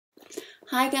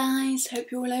Hi guys, hope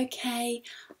you're all okay.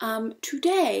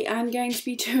 Today I'm going to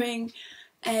be doing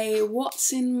a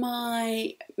what's in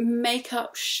my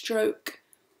makeup stroke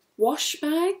wash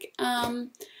bag.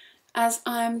 As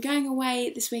I'm going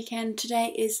away this weekend.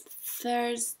 Today is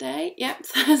Thursday, yep,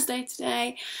 Thursday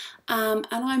today, and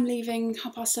I'm leaving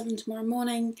 7:30 tomorrow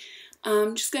morning.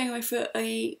 Just going away for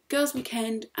a girls'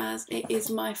 weekend as it is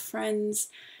my friend's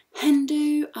hen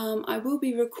do. I will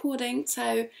be recording,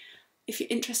 so if you're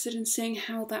interested in seeing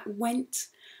how that went,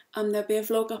 there'll be a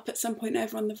vlog up at some point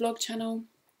over on the vlog channel.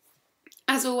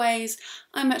 As always,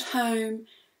 I'm at home,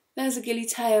 there's a gilly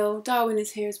tail, Darwin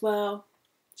is here as well,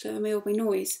 so there may all be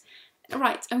noise.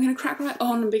 Right, I'm going to crack right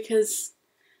on because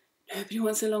nobody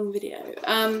wants a long video.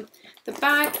 The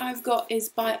bag I've got is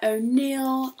by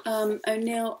O'Neill.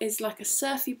 O'Neill is like a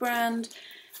surfy brand.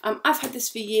 I've had this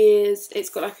for years. It's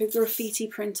got like a graffiti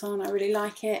print on, I really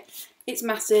like it. It's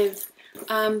massive.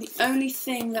 The only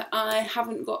thing that I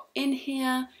haven't got in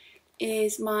here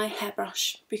is my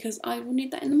hairbrush because I will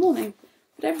need that in the morning,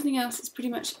 but everything else is pretty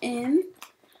much in.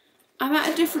 I'm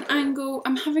at a different angle.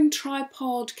 I'm having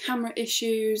tripod camera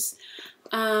issues.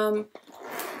 I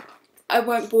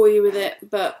won't bore you with it,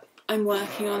 but I'm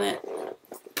working on it.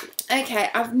 Okay,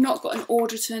 I've not got an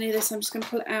order to any of this. I'm just going to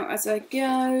pull it out as I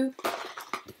go.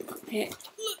 It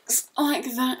looks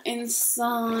like that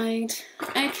inside.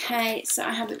 Okay, so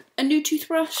I have a new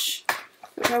toothbrush,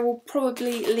 which I will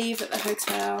probably leave at the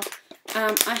hotel.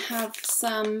 I have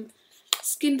some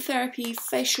Skin Therapy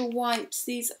facial wipes.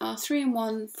 These are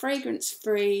 3-in-1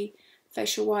 fragrance-free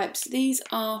facial wipes. These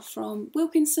are from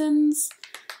Wilkinson's.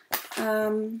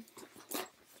 I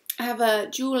have a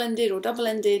dual-ended or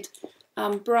double-ended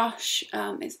brush.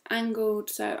 It's angled,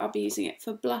 so I'll be using it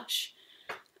for blush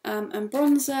and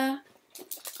bronzer.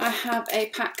 I have a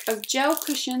pack of gel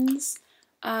cushions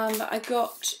that I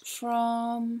got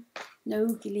from...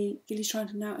 No, Gilly's trying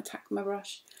to now attack my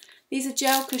brush. These are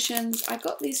gel cushions. I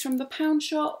got these from the pound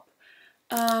shop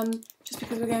just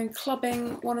because we're going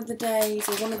clubbing one of the days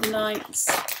or one of the nights.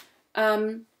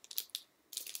 And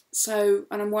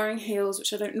I'm wearing heels,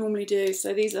 which I don't normally do,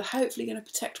 so these are hopefully going to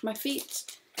protect my feet.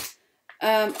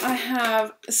 I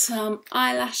have some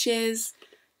eyelashes.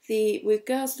 With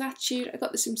Girls with Attitude. I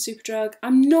got this from Superdrug.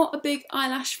 I'm not a big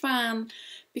eyelash fan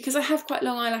because I have quite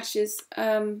long eyelashes,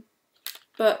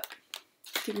 but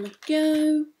give them a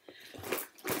go.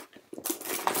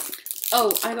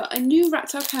 Oh, I got a new rat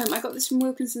tail comb. I got this from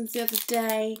Wilkinson's the other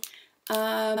day.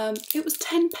 It was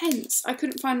 10p. I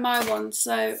couldn't find my one,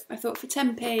 so I thought for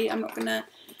 10p I'm not going to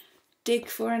dig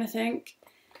for anything.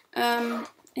 In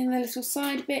the little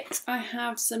side bit I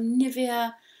have some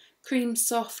Nivea Cream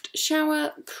Soft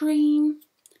Shower Cream.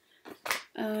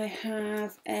 I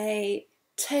have a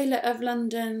Taylor of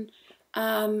London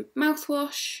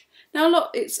mouthwash. Now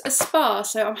it's a spa,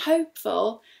 so I'm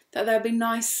hopeful that there'll be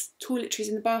nice toiletries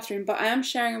in the bathroom, but I am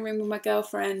sharing a room with my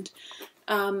girlfriend,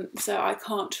 so I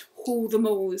can't haul them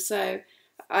all, so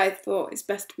I thought it's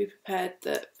best to be prepared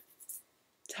to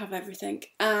have everything.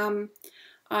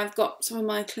 I've got some of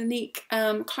my Clinique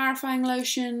clarifying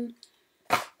lotion.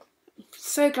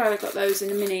 So glad I got those in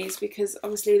the minis because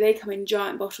obviously they come in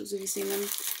giant bottles if you've seen them.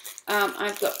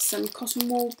 I've got some cotton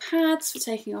wool pads for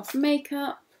taking off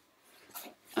makeup.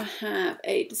 I have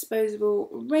a disposable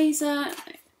razor.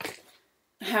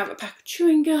 I have a pack of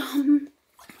chewing gum.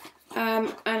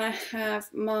 And I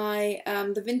have my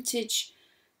the vintage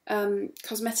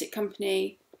cosmetic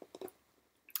company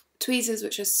tweezers,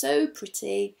 which are so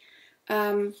pretty.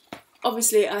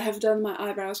 Obviously I have done my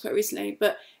eyebrows quite recently,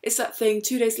 but it's that thing,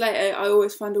 2 days later I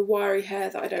always find a wiry hair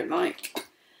that I don't like.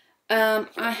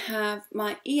 I have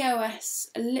my EOS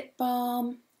lip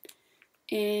balm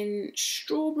in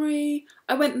strawberry.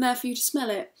 I went there for you to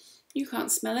smell it. You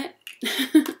can't smell it.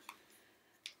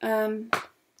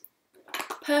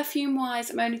 Perfume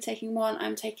wise, I'm only taking one.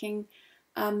 I'm taking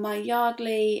my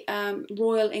Yardley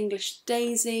Royal English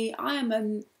Daisy. I am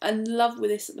in love with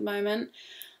this at the moment.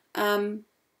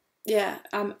 Yeah,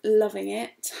 I'm loving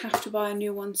it. Have to buy a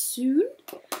new one soon.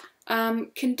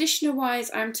 Conditioner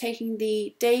wise, I'm taking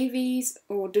the Davies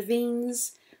or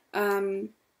Davines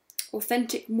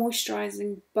Authentic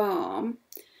Moisturising Balm.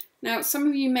 Now, some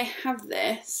of you may have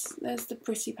this. There's the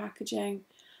pretty packaging.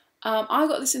 I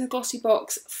got this in a glossy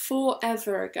box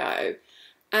forever ago,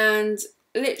 and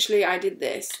literally I did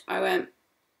this. I went,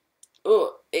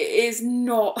 oh, it is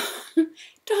not, it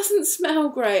doesn't smell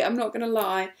great, I'm not going to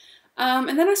lie.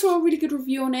 And then I saw a really good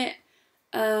review on it,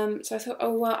 so I thought,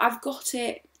 oh well, I've got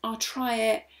it, I'll try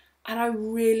it, and I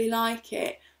really like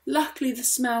it. Luckily the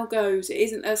smell goes, it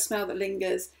isn't a smell that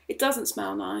lingers. It doesn't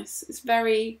smell nice, it's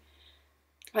very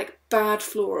like bad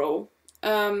floral.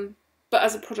 but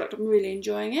as a product I'm really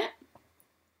enjoying it.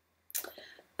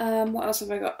 What else have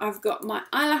I got? I've got my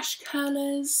eyelash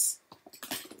curlers.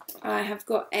 I have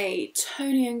got a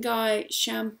Tony & Guy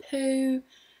shampoo.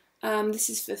 This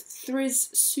is for frizz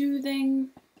soothing.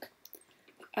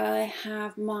 I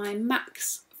have my MAC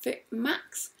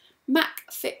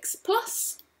Fix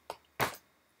Plus.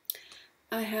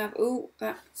 I have, oh,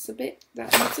 that's a bit,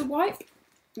 that needs a wipe.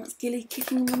 That's Gilly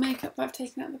kicking all the makeup that I've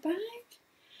taken out of the bag.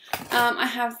 I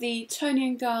have the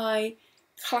Tony & Guy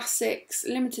Classics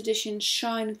Limited Edition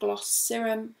Shine Gloss Serum.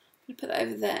 I'm going to put that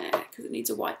over there because it needs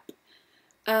a wipe.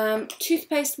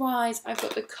 Toothpaste wise, I've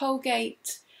got the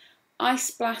Colgate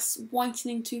Ice Blast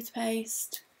Whitening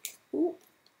Toothpaste. Ooh.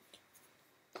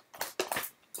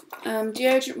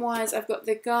 Deodorant wise, I've got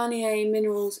the Garnier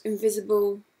Minerals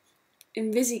Invisicalm.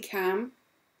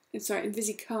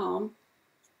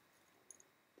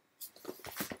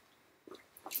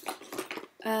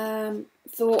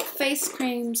 For face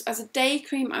creams, as a day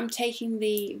cream, I'm taking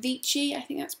the Vichy, I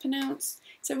think that's pronounced.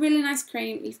 It's a really nice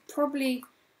cream.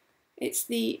 It's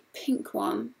the pink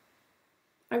one.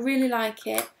 I really like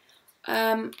it.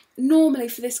 Normally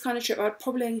for this kind of trip, I'd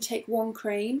probably only take one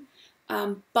cream,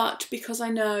 but because I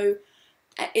know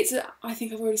I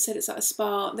think I've already said it's at a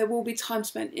spa, there will be time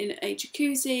spent in a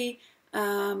jacuzzi,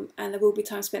 and there will be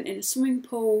time spent in a swimming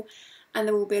pool, and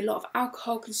there will be a lot of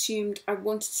alcohol consumed. I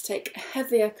wanted to take a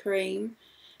heavier cream.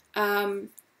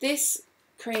 This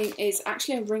cream is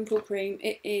actually a wrinkle cream.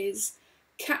 It is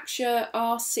Capture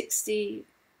R6080.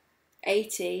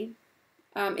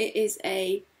 It is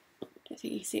a, I don't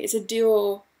think you can see it, it's a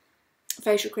Dior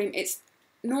facial cream. It's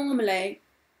normally,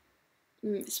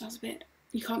 it smells a bit,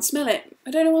 you can't smell it.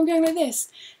 I don't know why I'm going like this.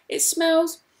 It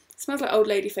smells like old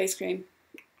lady face cream.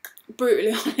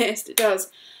 Brutally honest, it does.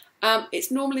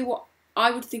 It's normally what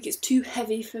I would think is too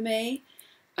heavy for me.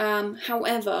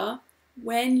 However,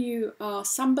 when you are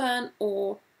sunburnt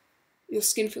or your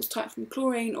skin feels tight from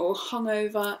chlorine or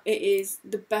hungover, it is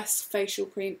the best facial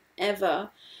cream ever,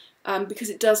 because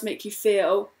it does make you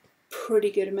feel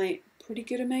pretty good, amazing.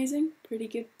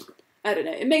 I don't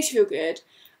know. It makes you feel good,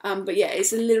 but yeah,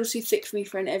 it's a little too thick for me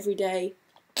for an everyday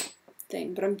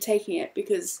thing. But I'm taking it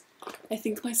because I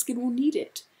think my skin will need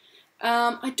it.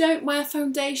 I don't wear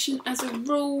foundation as a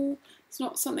rule. It's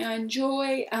not something I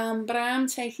enjoy, but I am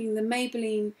taking the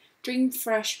Maybelline Dream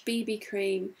Fresh BB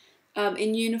Cream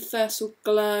in Universal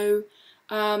Glow.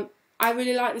 I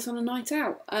really like this on a night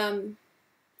out.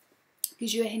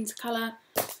 Gives you a hint of colour.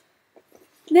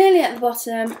 Nearly at the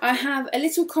bottom, I have a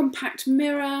little compact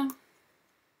mirror.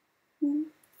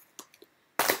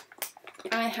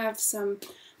 I have some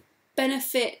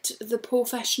Benefit the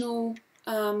Professional.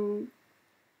 You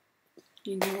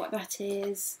know what that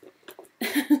is.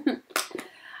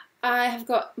 I have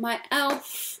got my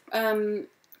e.l.f.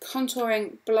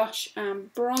 contouring blush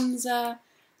and bronzer.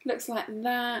 Looks like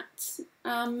that.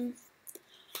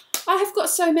 I have got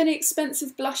so many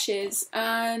expensive blushes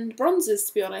and bronzers,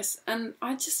 to be honest, and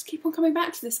I just keep on coming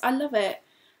back to this. I love it.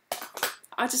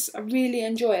 I really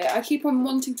enjoy it. I keep on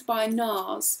wanting to buy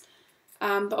NARS,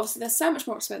 but obviously they're so much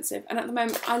more expensive, and at the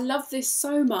moment I love this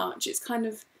so much, it's kind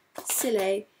of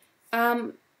silly.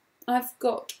 I've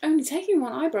got only taking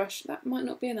one eye brush, that might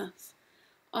not be enough.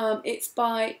 It's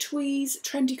by Tweez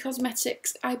Trendy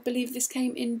Cosmetics. I believe this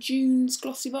came in June's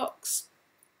glossy box.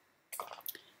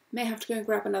 May have to go and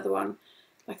grab another one,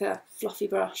 like a fluffy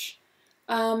brush.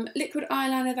 Liquid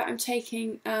eyeliner that I'm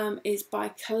taking is by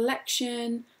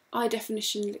Collection Eye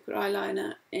Definition Liquid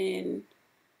Eyeliner in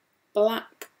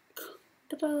black.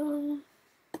 Ta-da!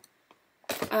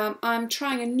 I'm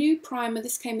trying a new primer.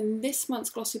 This came in this month's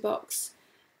glossy box.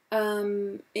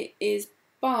 It is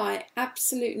by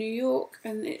Absolute New York,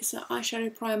 and it's an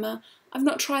eyeshadow primer. I've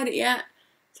not tried it yet,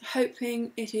 so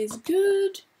hoping it is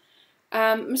good.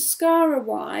 Mascara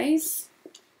wise,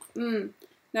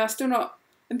 now still not,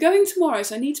 I'm going tomorrow,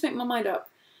 so I need to make my mind up.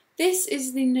 This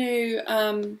is the new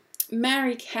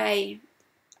Mary Kay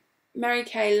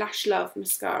Lash Love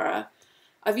mascara.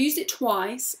 I've used it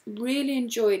twice, really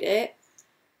enjoyed it.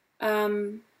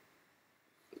 And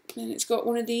it's got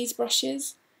one of these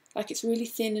brushes, like it's really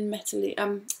thin and metally,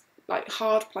 like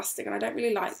hard plastic, and I don't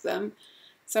really like them.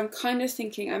 So I'm kind of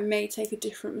thinking I may take a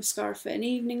different mascara for an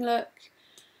evening look.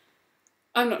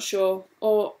 I'm not sure,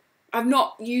 or I've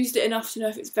not used it enough to know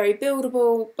if it's very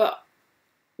buildable, but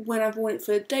when I've worn it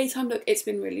for a daytime look, it's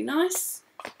been really nice.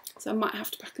 So I might have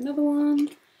to pack another one.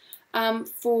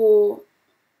 For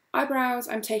eyebrows,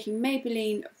 I'm taking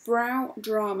Maybelline Brow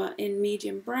Drama in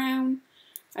medium brown.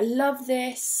 I love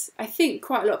this. I think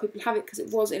quite a lot of people have it because it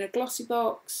was in a glossy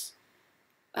box.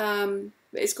 But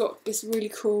it's got this really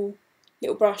cool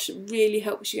little brush that really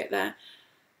helps you get there.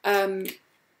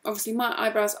 Obviously my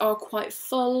eyebrows are quite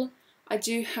full. I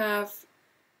do have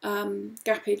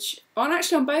gappage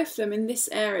actually on both of them in this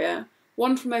area.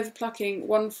 One from overplucking,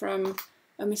 one from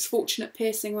a misfortunate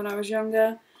piercing when I was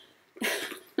younger.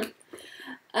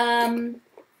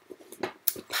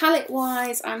 Palette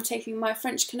wise, I'm taking my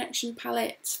French Connection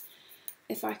palette.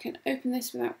 If I can open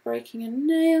this without breaking a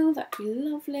nail, that'd be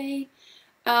lovely.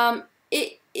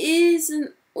 It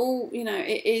isn't all, you know,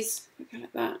 it is, look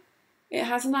at that. It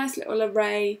has a nice little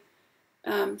array,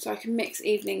 so I can mix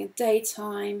evening and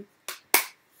daytime.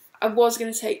 I was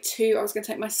going to take two. I was going to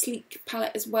take my Sleek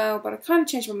palette as well, but I kind of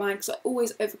changed my mind because I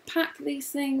always overpack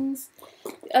these things.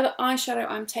 The other eyeshadow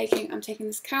I'm taking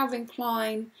this Calvin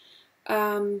Klein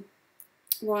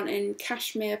one in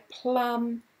Cashmere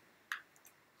Plum,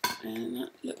 and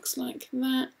that looks like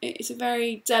that. It's a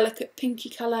very delicate pinky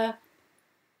colour.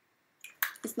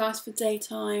 It's nice for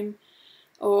daytime,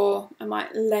 or I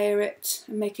might layer it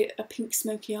and make it a pink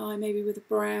smoky eye, maybe with a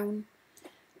brown.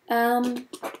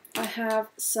 I have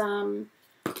some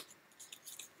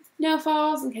nail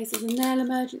files in case there's a nail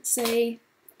emergency.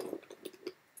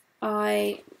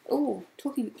 I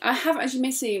have, as you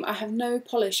may see, I have no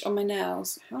polish on my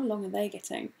nails. How long are they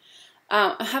getting?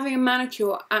 I'm having a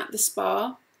manicure at the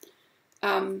spa,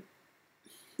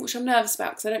 which I'm nervous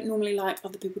about because I don't normally like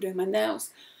other people doing my nails.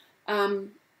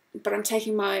 But I'm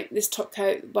taking this top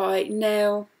coat by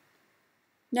Nail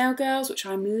Girls, which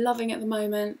I'm loving at the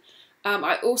moment.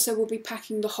 I also will be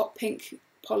packing the hot pink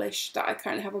polish that I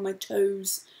currently have on my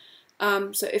toes.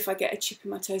 So if I get a chip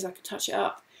in my toes, I can touch it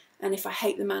up. And if I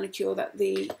hate the manicure that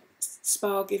the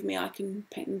spa give me, I can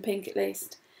paint them pink at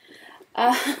least.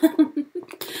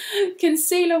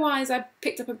 Concealer wise, I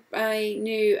picked up a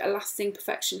new Lasting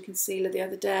Perfection concealer the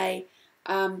other day.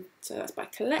 So that's by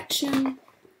Collection.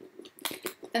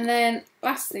 And then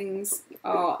last things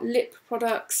are lip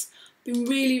products. Been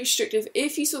really restrictive.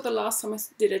 If you saw the last time I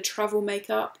did a travel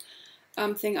makeup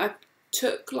thing, I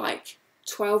took like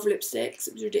 12 lipsticks.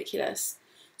 It was ridiculous.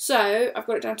 So I've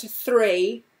got it down to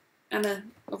 3,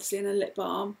 and obviously a lip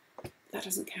balm. That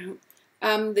doesn't count.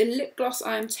 The lip gloss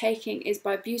I'm taking is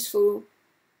by Beautiful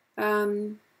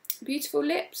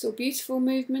Lips or Beautiful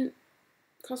Movement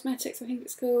Cosmetics, I think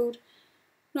it's called.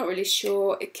 Not really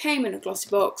sure. It came in a glossy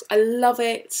box. I love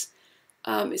it.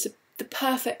 It's the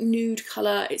perfect nude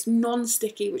colour. It's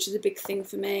non-sticky, which is a big thing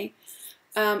for me.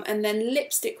 And then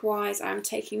lipstick wise, I'm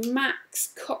taking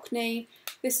MAC's Cockney.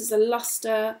 This is a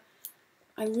luster.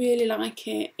 I really like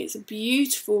it. It's a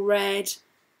beautiful red,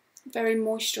 very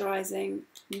moisturising.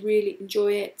 Really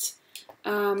enjoy it.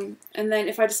 And then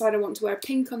if I decide I want to wear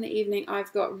pink on the evening,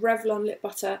 I've got Revlon lip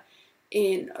butter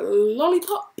in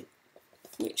Lollipop,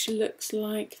 which looks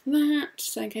like that.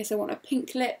 So in case I want a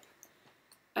pink lip.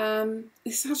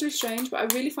 This sounds really strange, but I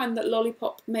really find that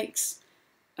Lollipop makes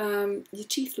your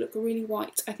teeth look really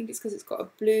white. I think it's because it's got a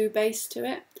blue base to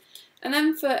it. And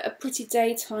then for a pretty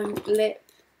daytime lip,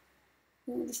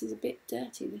 oh, this is a bit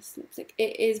dirty, this lipstick.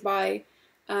 It is by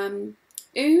Oon,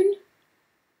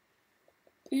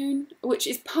 which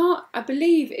is part, I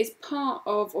believe, is part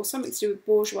of, or something to do with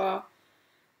Bourjois.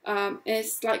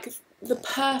 It's like the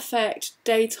perfect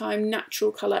daytime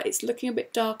natural colour. It's looking a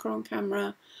bit darker on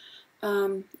camera.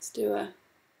 Let's do a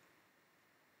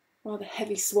rather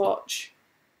heavy swatch.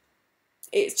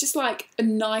 It's just like a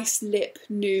nice lip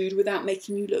nude without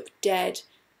making you look dead.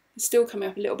 It's still coming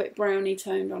up a little bit browny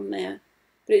toned on there.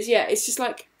 But it's just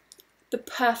like the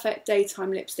perfect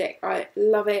daytime lipstick. I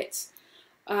love it.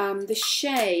 The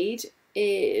shade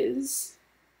is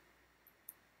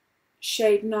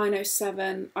shade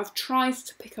 907. I've tried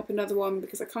to pick up another one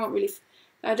because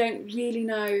I don't really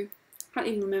know, I can't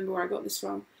even remember where I got this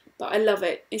from. But I love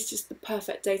it. It's just the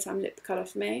perfect daytime lip colour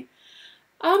for me.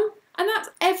 And that's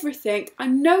everything. I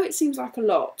know it seems like a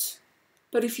lot,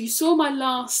 but if you saw my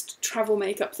last travel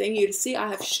makeup thing, you'd see I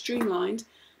have streamlined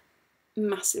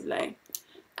massively.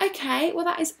 Okay, well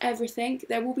that is everything.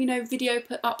 There will be no video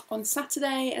put up on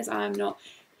Saturday as I am not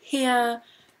here,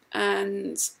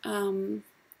 and I'm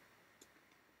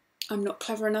not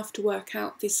clever enough to work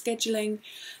out the scheduling.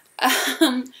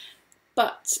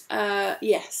 But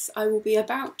yes, I will be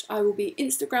about. I will be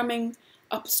Instagramming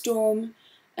up a storm,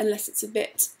 unless it's a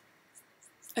bit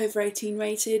over 18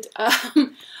 rated.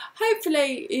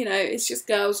 Hopefully, you know, it's just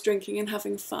girls drinking and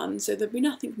having fun, so there'll be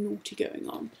nothing naughty going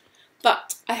on.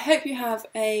 But I hope you have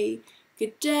a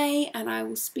good day, and I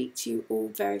will speak to you all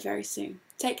very, very soon.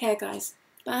 Take care, guys.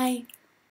 Bye.